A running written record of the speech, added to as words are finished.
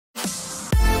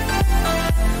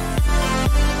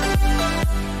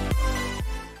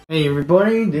Hey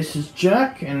everybody, this is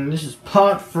Jack, and this is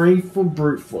part 3 for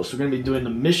Brute Force. We're going to be doing the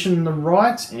mission on the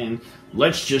right, and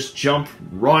let's just jump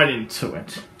right into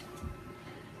it.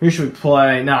 Who should we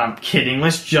play? Nah, I'm kidding.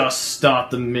 Let's just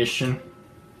start the mission.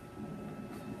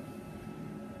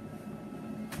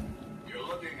 You're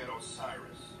looking at Osiris,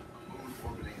 a moon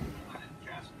orbiting the planet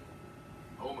Jasper,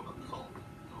 home of a cult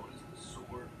known as the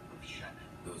Sword of Shet.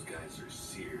 Those guys are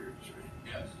seers, right?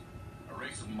 Yes, a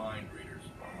race of mind readers.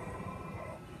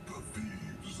 The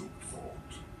thieves of thought.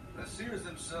 The seers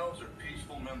themselves are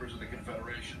peaceful members of the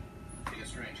Confederation. The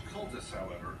estranged cultists,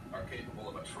 however, are capable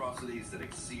of atrocities that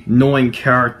exceed... Annoying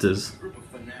characters. A group of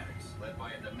fanatics led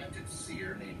by a demented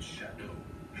seer named Shadow.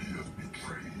 He has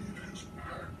betrayed his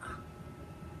pack.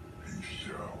 He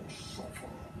shall suffer.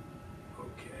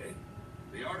 Okay.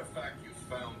 The artifact you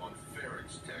found on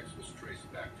Ferric's text was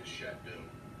traced back to Shadow.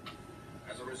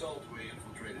 As a result, we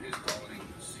infiltrated his colony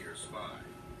with a seer spy.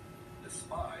 The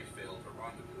spy failed to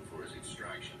rendezvous for his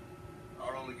extraction.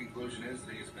 Our only conclusion is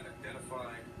that he has been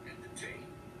identified and detained.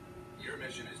 Your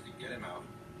mission is to get him out.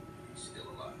 He's still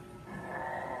alive.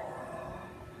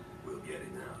 We'll get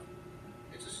him out.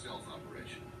 It's a stealth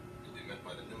operation. You'll be met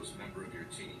by the newest member of your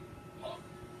team, Hawk.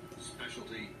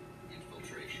 Specialty,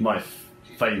 infiltration. My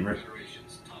She's favorite. the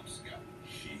Federation's top scout.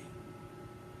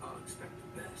 I'll expect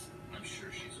the best. I'm sure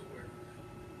she's aware of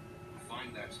that.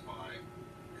 Find that spy.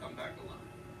 Come back alive.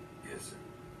 Yes, sir.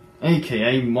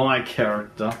 AKA my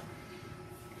character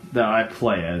that I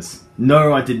play as.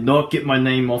 No, I did not get my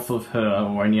name off of her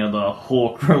or any other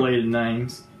Hawk related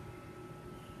names.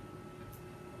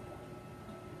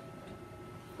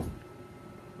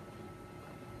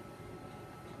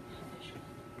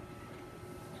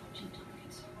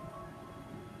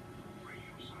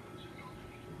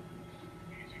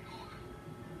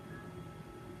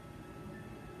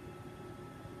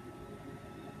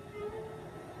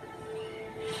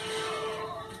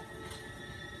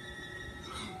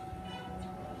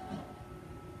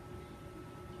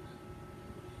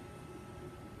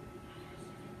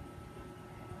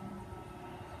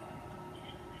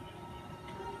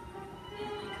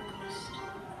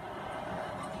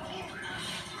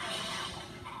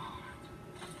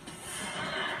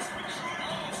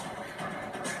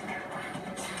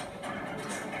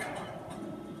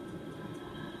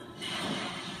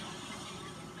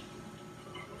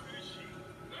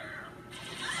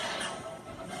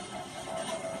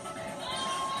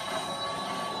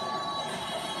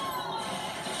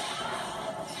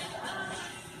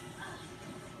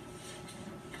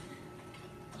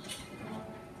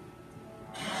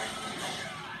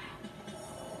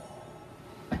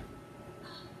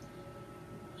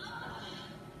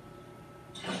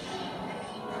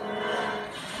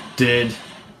 Dead.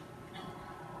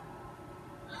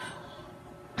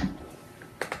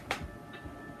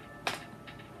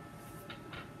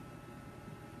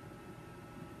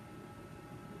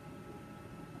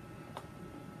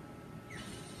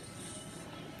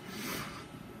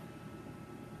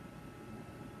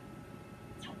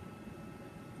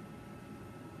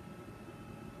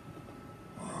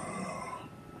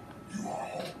 You are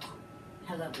Hulk.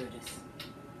 Hello, Brutus.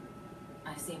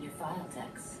 I've seen your file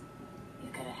text.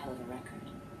 You've got a hell of a record.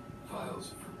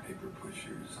 Files for paper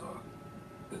pushers, Hawk.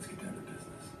 Let's get down to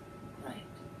business. Right.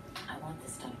 I want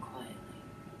this done quietly.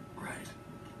 Right.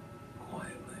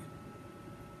 Quietly.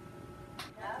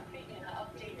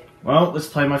 Well, let's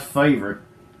play my favorite.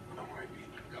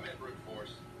 Come in, Brute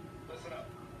Force. Listen up.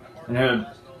 I'm marking And the her-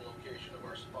 last known location of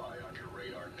our spy on your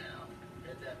radar now.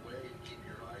 Head that way and keep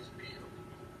your eyes peeled.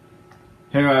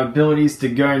 Her abilities to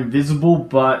go invisible,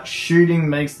 but shooting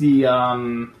makes the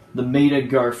meter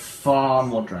go far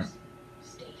more drunk.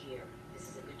 Stay here. This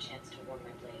is a good chance to warm my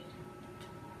blade.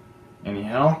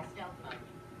 Anyhow, Stealth mode.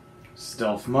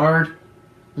 stealth mode.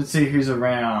 Let's see who's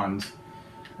around.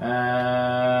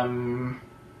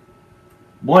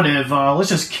 Whatever. Let's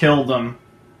just kill them.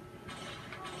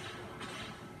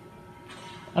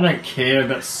 I don't care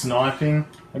about sniping.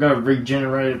 I got a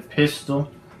regenerated pistol.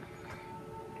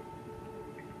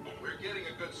 We're getting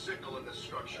a good signal in this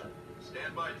structure.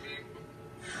 Stand by, team.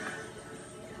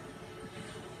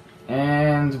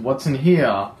 And what's in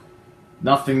here?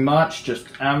 Nothing much, just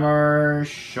ammo,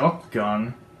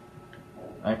 shotgun.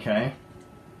 Okay.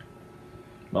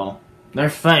 Well, no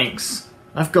thanks.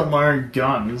 I've got my own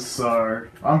guns, so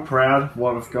I'm proud of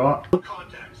what I've got.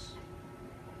 Contacts.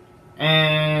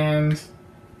 And...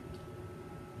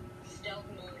 Stealth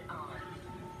mode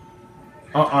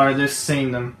on. uh-oh, they've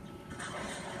seen them.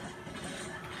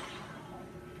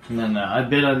 No, I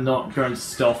better not go into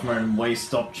stealth mode and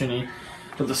waste opportunity.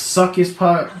 But the suckiest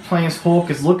part playing as Hawk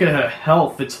is look at her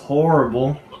health, it's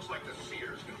horrible. Looks like the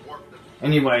Seers can warp the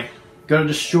Anyway, gotta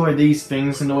destroy these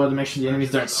things in order to make sure the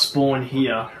enemies don't spawn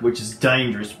here, which is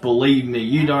dangerous. Believe me,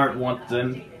 you don't want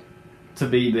them to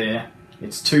be there.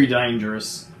 It's too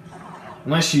dangerous.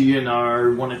 Unless you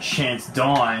know, want a chance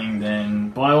dying, then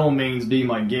by all means be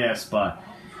my guest, but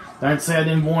don't say I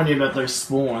didn't warn you about those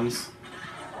spawns.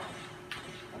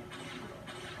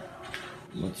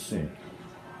 Let's see.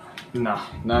 Nah,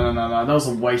 no, that was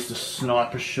a waste of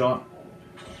sniper shot.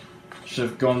 Should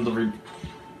have gone to the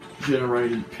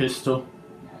regenerated pistol.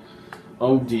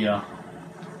 Oh dear.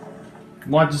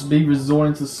 Might just be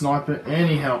resorting to sniper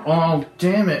anyhow. Oh,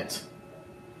 damn it!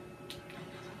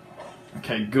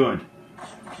 Okay, good.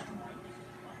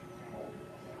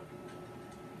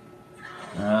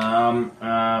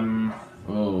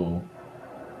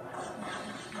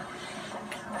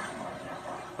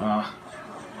 Oh.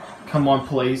 Come on,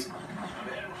 please.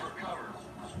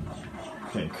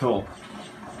 Okay, cool.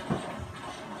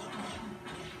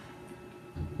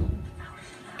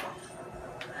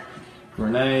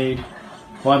 Grenade.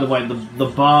 By the way, the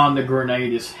bar on the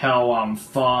grenade is how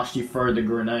fast you throw the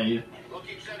grenade.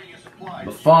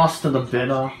 The faster the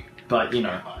better, but you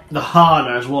know, the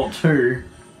harder as well too.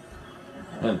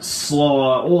 And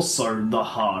slower also the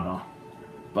harder.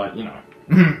 But you know,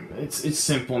 it's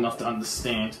simple enough to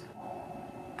understand.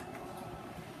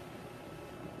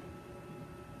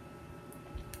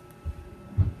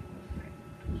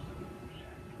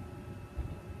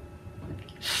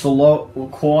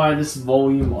 Quietest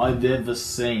volume I've ever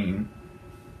seen.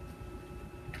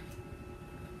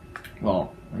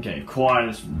 Well, okay,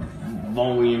 quietest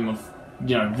volume of,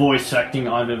 you know, voice acting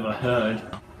I've ever heard.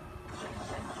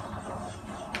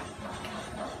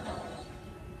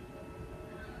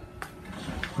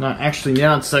 No, actually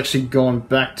now it's actually gone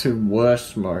back to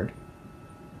worst mode.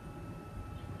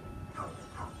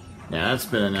 Yeah, that's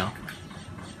better now.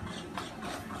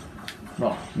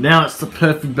 Well, now it's the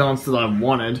perfect balance that I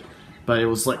wanted, but it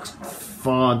was like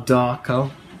far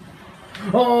darker.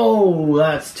 Oh,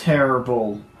 that's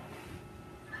terrible.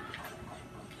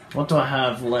 What do I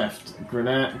have left?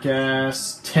 Grenade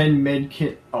gas, 10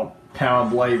 medkit. Oh, power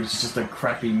blade is just a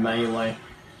crappy melee.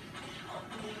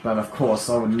 But of course,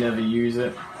 I would never use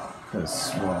it.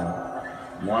 Because, well,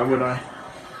 why would I?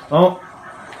 Oh!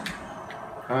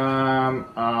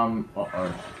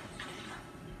 Uh-oh.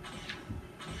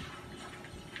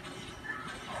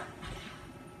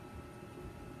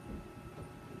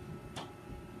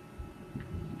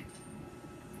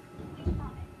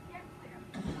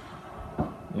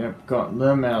 Yep, got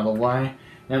them out of the way.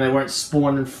 Now they won't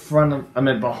spawn in front of, I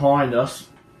mean behind us.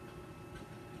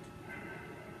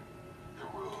 The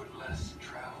road less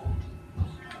traveled.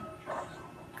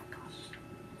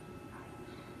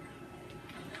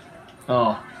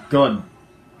 Oh, good.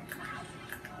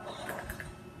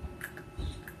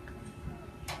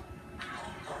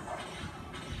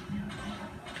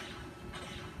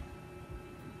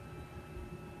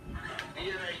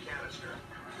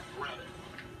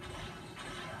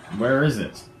 Where is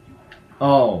it?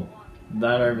 Oh,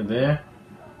 that over there?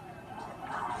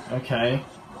 Okay.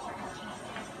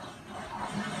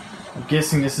 I'm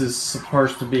guessing this is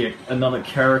supposed to be another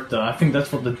character. I think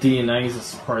that's what the DNAs are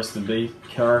supposed to be.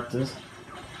 Characters.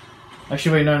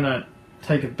 Actually, wait, no.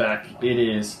 Take it back. It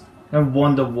is. No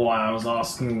wonder why I was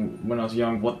asking when I was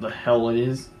young what the hell it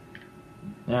is.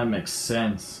 That makes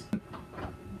sense.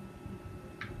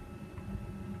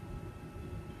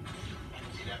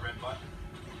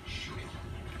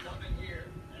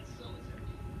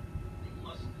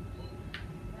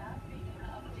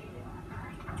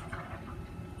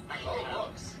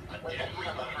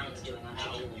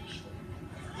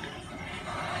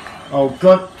 Oh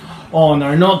god. Oh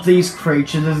no, not these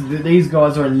creatures. These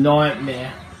guys are a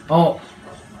nightmare. Oh.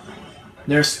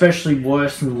 They're especially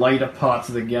worse in later parts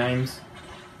of the games.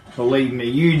 Believe me,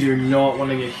 you do not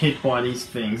want to get hit by these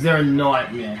things. They're a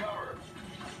nightmare.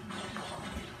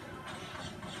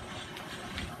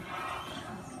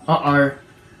 Uh-oh.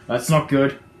 That's not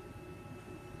good.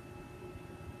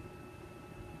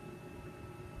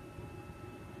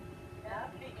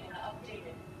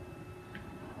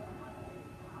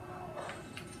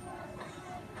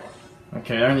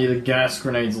 Okay, only the gas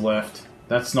grenades left.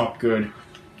 That's not good.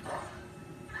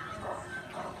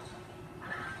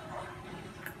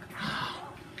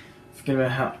 Forget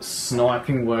about how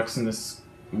sniping works in this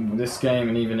game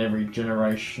and even every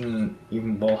generation,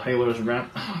 even while Halo is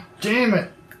around. Oh, damn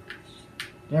it!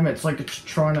 Damn it! It's like it's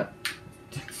trying to.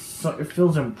 It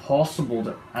feels impossible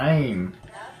to aim.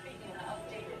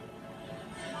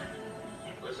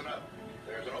 Listen up.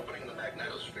 There's an opening in the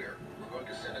magnetosphere. We're going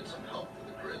to send in some help for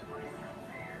the grid.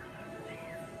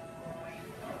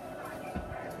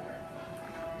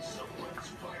 Someone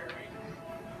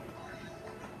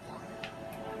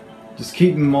Just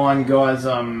keep in mind, guys,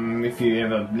 if you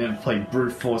never played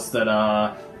Brute Force, that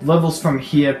levels from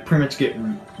here pretty much get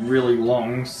really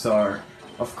long. So,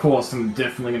 of course, I'm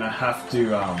definitely gonna have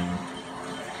to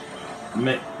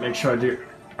make sure I do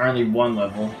only one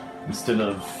level instead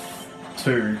of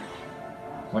two,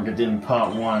 like I did in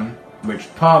part one.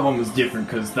 Which part one was different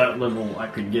because that level I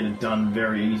could get it done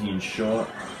very easy and short,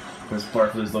 because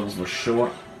both of those levels were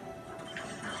short.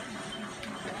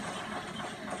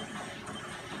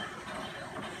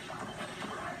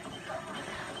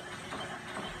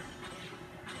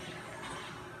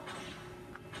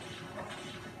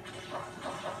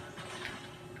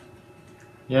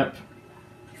 Yep,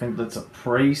 I think that's a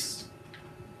priest.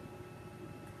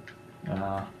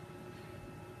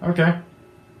 Okay.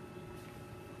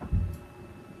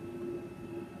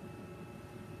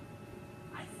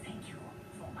 I thank you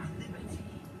for my liberty.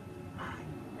 I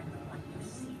am the one you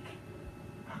seek.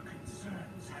 Our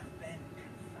concerns have been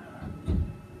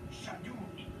confirmed.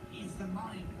 Shadoon is the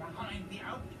mind behind the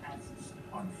outcasts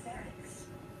on Ferrix.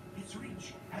 Its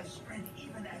reach has spread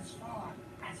even as far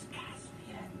as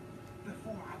Caspian.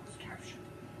 Before I was captured,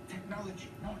 technology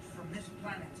not from this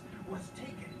planet was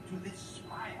taken to this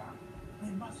spire.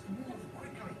 We must move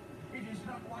quickly. It is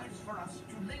not wise for us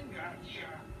to linger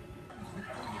here.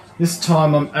 This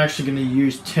time I'm actually going to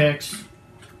use text,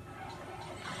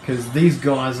 because these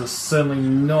guys are certainly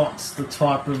not the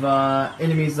type of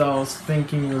enemies I was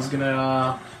thinking was going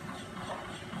to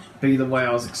be the way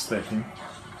I was expecting.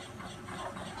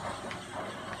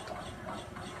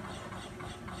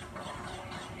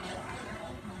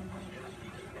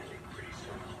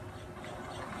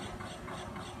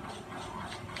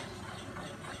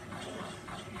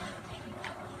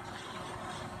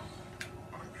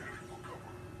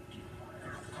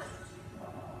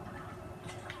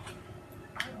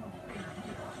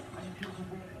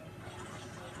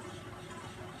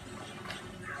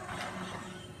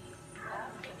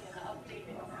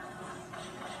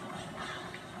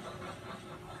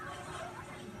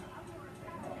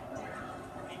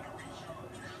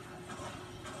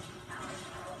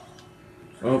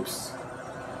 Oops.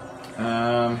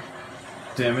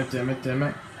 Damn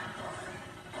it.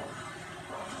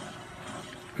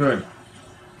 Good.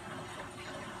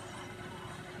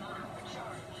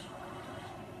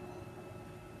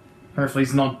 Hopefully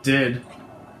he's not dead.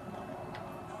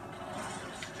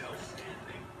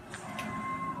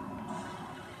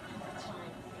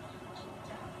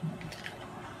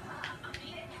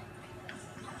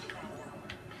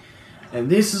 And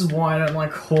this is why I don't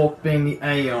like Hawk being the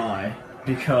AI,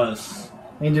 because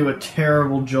they do a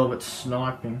terrible job at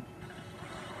sniping.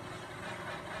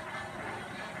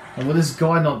 And will this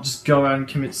guy not just go out and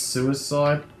commit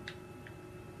suicide?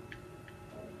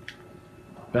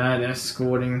 Bad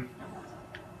escorting.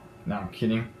 No, I'm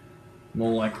kidding.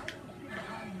 More like...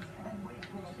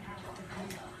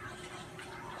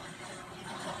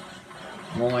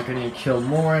 I need to kill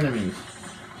more enemies.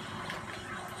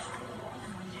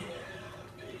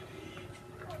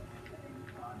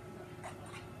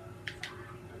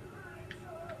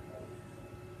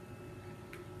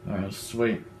 Alright,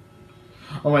 sweet.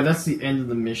 Oh wait, that's the end of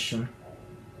the mission.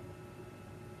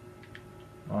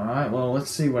 Alright, well, let's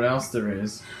see what else there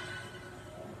is.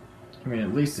 Can we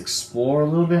at least explore a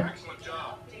little bit? Excellent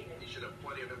job. You should have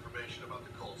plenty of information about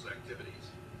the cult's activities.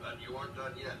 But you aren't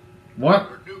done yet. What?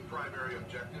 Your new primary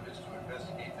objective is to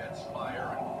investigate that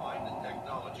spire and find the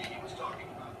technology he was talking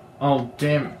about. Oh,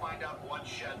 damn it. Find out what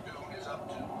Shadoon is up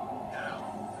to.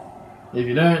 Now. If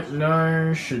you don't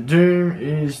know, Shadoon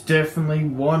is definitely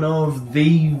one of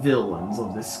the villains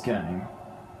of this game.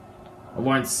 I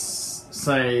won't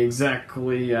say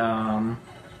exactly,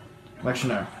 actually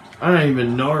no. I don't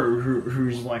even know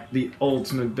who's like the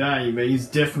ultimate baddie, but he's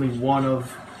definitely one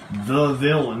of the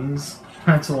villains.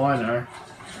 That's all I know.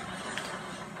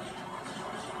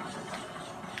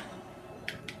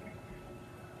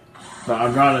 But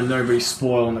I'd rather nobody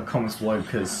spoil in the comments below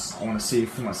because I want to see it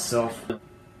for myself.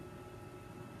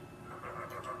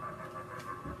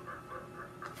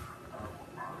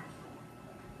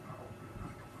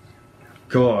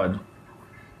 God.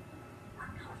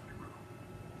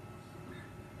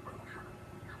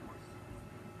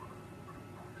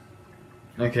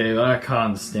 Okay, but I can't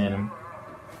understand him.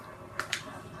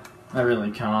 I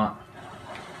really can't.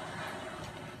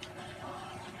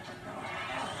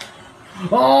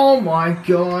 Oh my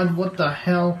god, what the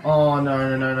hell? Oh,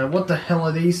 no. What the hell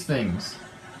are these things?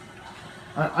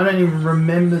 I don't even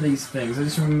remember these things. I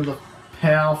just remember the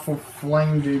powerful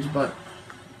flame dudes, but...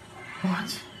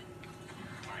 What?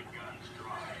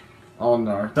 Oh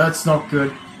no, that's not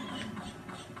good.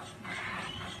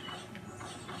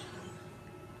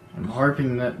 I'm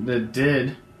hoping that they're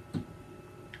dead.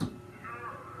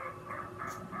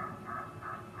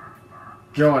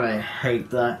 God, I hate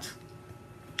that.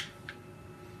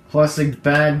 Classic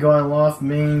bad guy life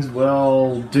means,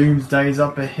 well, doomsday's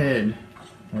up ahead,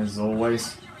 as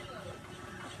always.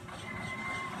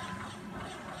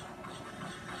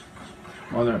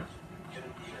 Oh no.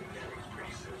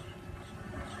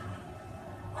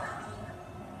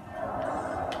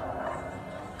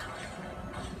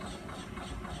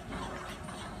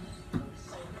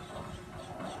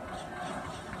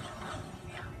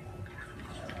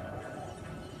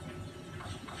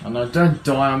 Oh no, don't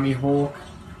die on me, Hawk.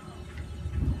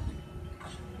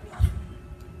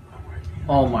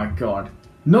 Oh my god.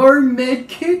 No med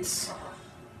kits?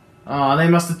 Ah, they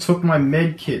must have took my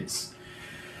med kits.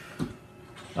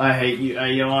 I hate you,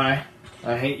 AI.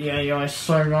 I hate you, AI,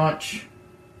 so much.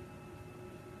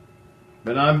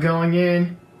 But I'm going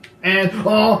in. And,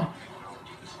 oh!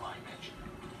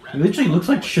 It literally looks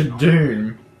like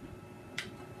Shadoom.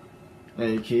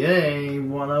 AKA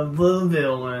one of the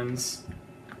villains.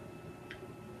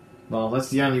 Well, that's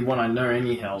the only one I know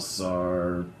anyhow,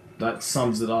 so that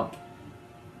sums it up.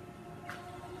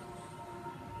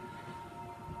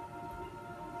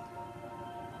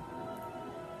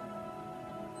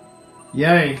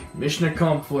 Yay, mission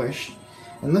accomplished.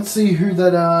 And let's see who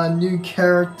that new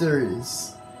character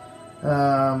is.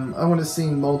 I want to see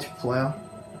multiplayer.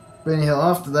 But anyhow,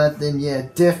 after that, then yeah,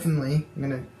 definitely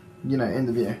I'm gonna, end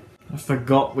the video. I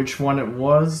forgot which one it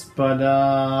was, but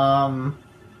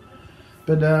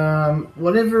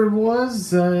whatever it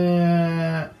was,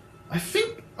 I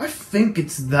think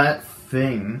it's that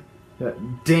thing.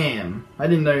 Damn, I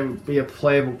didn't know it would be a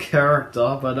playable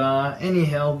character, but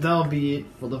anyhow, that'll be it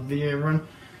for the video run.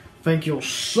 Thank you all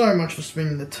so much for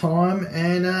spending the time,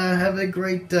 and have a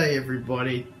great day,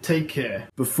 everybody. Take care.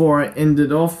 Before I end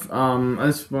it off, I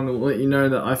just want to let you know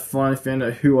that I finally found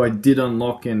out who I did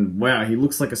unlock, and wow, he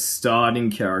looks like a starting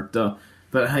character.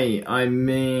 But hey, I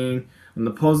mean, on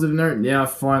the positive note, yeah, I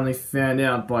finally found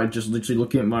out by just literally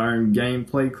looking at my own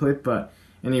gameplay clip, but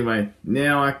anyway,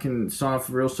 now I can sign off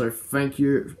for real, so thank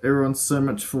you everyone so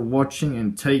much for watching,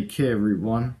 and take care,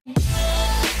 everyone.